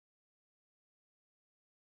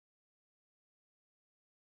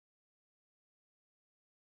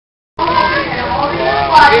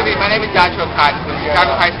name is Joshua Cotton from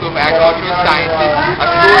Chicago High School for Agricultural Sciences. Our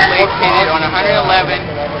school is located on 111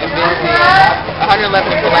 in Vincent, 111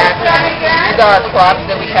 in Pulaski. These are our crops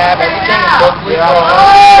that we have. Everything is locally grown.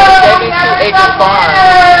 It's a 72-acre farm,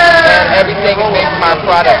 and everything is made from our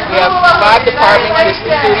products. We have 5 departments which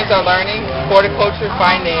the students are learning: horticulture,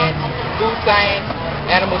 finance, food science,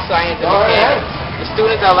 animal science, and mechanics. The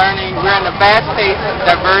students are learning. We're in a fast-paced,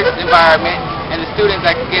 diverse environment, and the students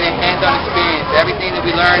are getting hands-on experience. Everything that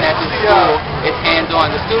we learn at this school is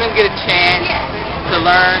hands-on. The students get a chance to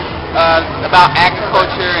learn about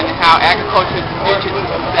agriculture and how agriculture is the future to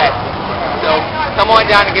success. So come on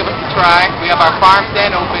down and give us a try. We have our farm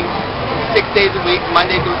stand open 6 days a week,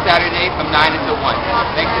 Monday through Saturday from 9 until 1.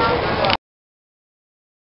 Thank you.